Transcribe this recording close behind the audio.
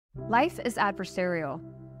Life is adversarial.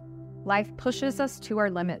 Life pushes us to our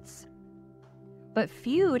limits. But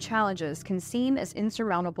few challenges can seem as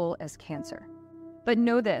insurmountable as cancer. But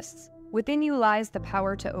know this, within you lies the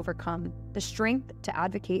power to overcome, the strength to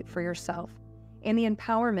advocate for yourself, and the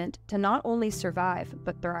empowerment to not only survive,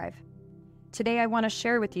 but thrive. Today, I want to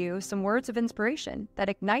share with you some words of inspiration that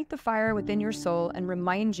ignite the fire within your soul and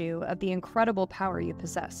remind you of the incredible power you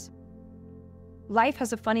possess. Life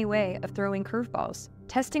has a funny way of throwing curveballs,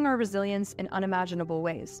 testing our resilience in unimaginable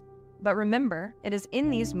ways. But remember, it is in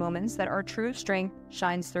these moments that our true strength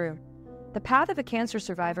shines through. The path of a cancer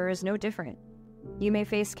survivor is no different. You may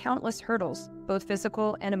face countless hurdles, both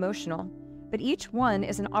physical and emotional, but each one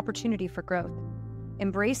is an opportunity for growth.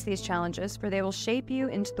 Embrace these challenges, for they will shape you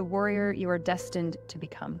into the warrior you are destined to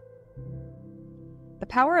become. The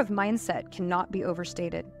power of mindset cannot be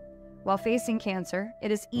overstated. While facing cancer, it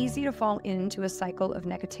is easy to fall into a cycle of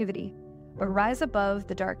negativity, but rise above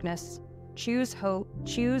the darkness, choose hope,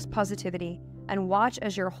 choose positivity, and watch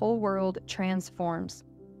as your whole world transforms.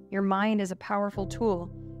 Your mind is a powerful tool,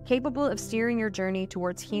 capable of steering your journey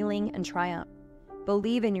towards healing and triumph.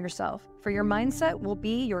 Believe in yourself, for your mindset will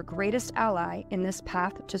be your greatest ally in this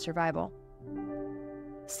path to survival.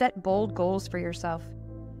 Set bold goals for yourself.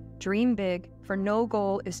 Dream big, for no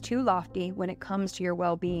goal is too lofty when it comes to your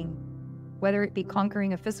well-being. Whether it be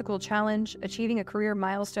conquering a physical challenge, achieving a career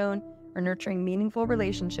milestone, or nurturing meaningful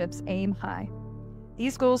relationships, aim high.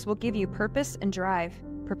 These goals will give you purpose and drive,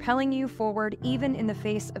 propelling you forward even in the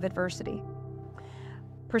face of adversity.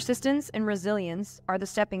 Persistence and resilience are the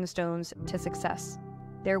stepping stones to success.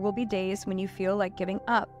 There will be days when you feel like giving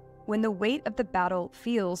up, when the weight of the battle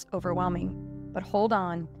feels overwhelming. But hold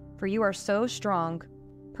on, for you are so strong.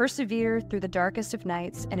 Persevere through the darkest of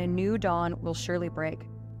nights, and a new dawn will surely break.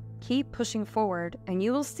 Keep pushing forward, and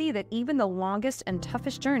you will see that even the longest and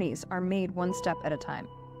toughest journeys are made one step at a time.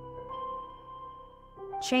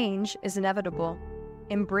 Change is inevitable.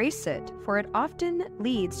 Embrace it, for it often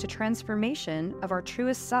leads to transformation of our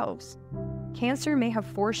truest selves. Cancer may have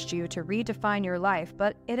forced you to redefine your life,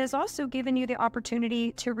 but it has also given you the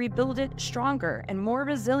opportunity to rebuild it stronger and more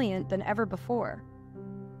resilient than ever before.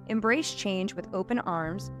 Embrace change with open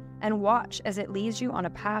arms and watch as it leads you on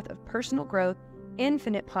a path of personal growth,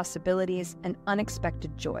 infinite possibilities, and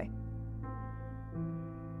unexpected joy.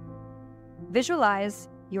 Visualize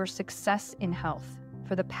your success in health,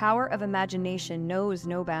 for the power of imagination knows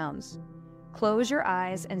no bounds. Close your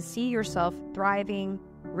eyes and see yourself thriving,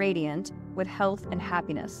 radiant, with health and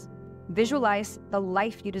happiness. Visualize the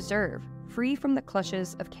life you deserve, free from the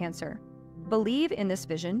clutches of cancer. Believe in this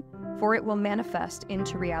vision, for it will manifest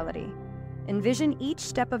into reality. Envision each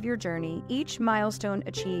step of your journey, each milestone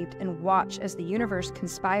achieved, and watch as the universe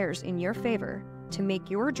conspires in your favor to make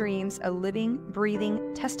your dreams a living,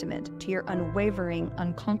 breathing testament to your unwavering,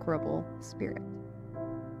 unconquerable spirit.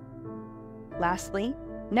 Lastly,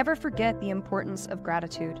 never forget the importance of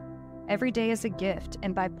gratitude. Every day is a gift,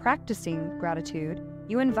 and by practicing gratitude,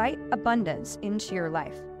 you invite abundance into your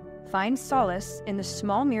life. Find solace in the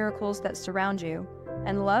small miracles that surround you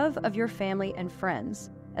and love of your family and friends,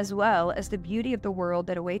 as well as the beauty of the world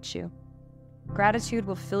that awaits you. Gratitude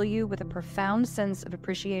will fill you with a profound sense of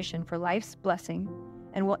appreciation for life's blessing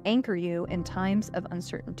and will anchor you in times of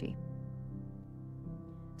uncertainty.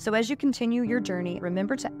 So as you continue your journey,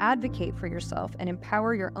 remember to advocate for yourself and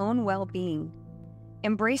empower your own well-being.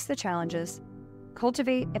 Embrace the challenges,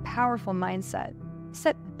 cultivate a powerful mindset,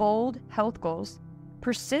 set bold health goals,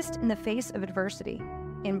 persist in the face of adversity,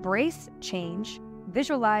 embrace change,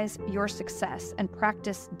 visualize your success, and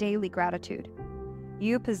practice daily gratitude.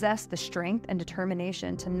 You possess the strength and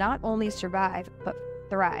determination to not only survive, but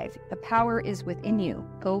thrive. The power is within you.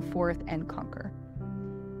 Go forth and conquer.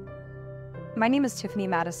 My name is Tiffany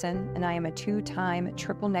Madison, and I am a 2-time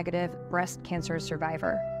triple-negative breast cancer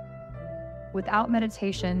survivor. Without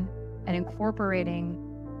meditation and incorporating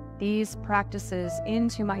these practices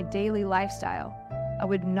into my daily lifestyle, I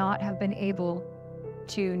would not have been able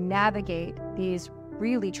to navigate these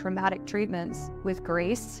really traumatic treatments with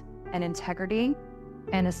grace and integrity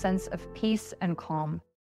and a sense of peace and calm.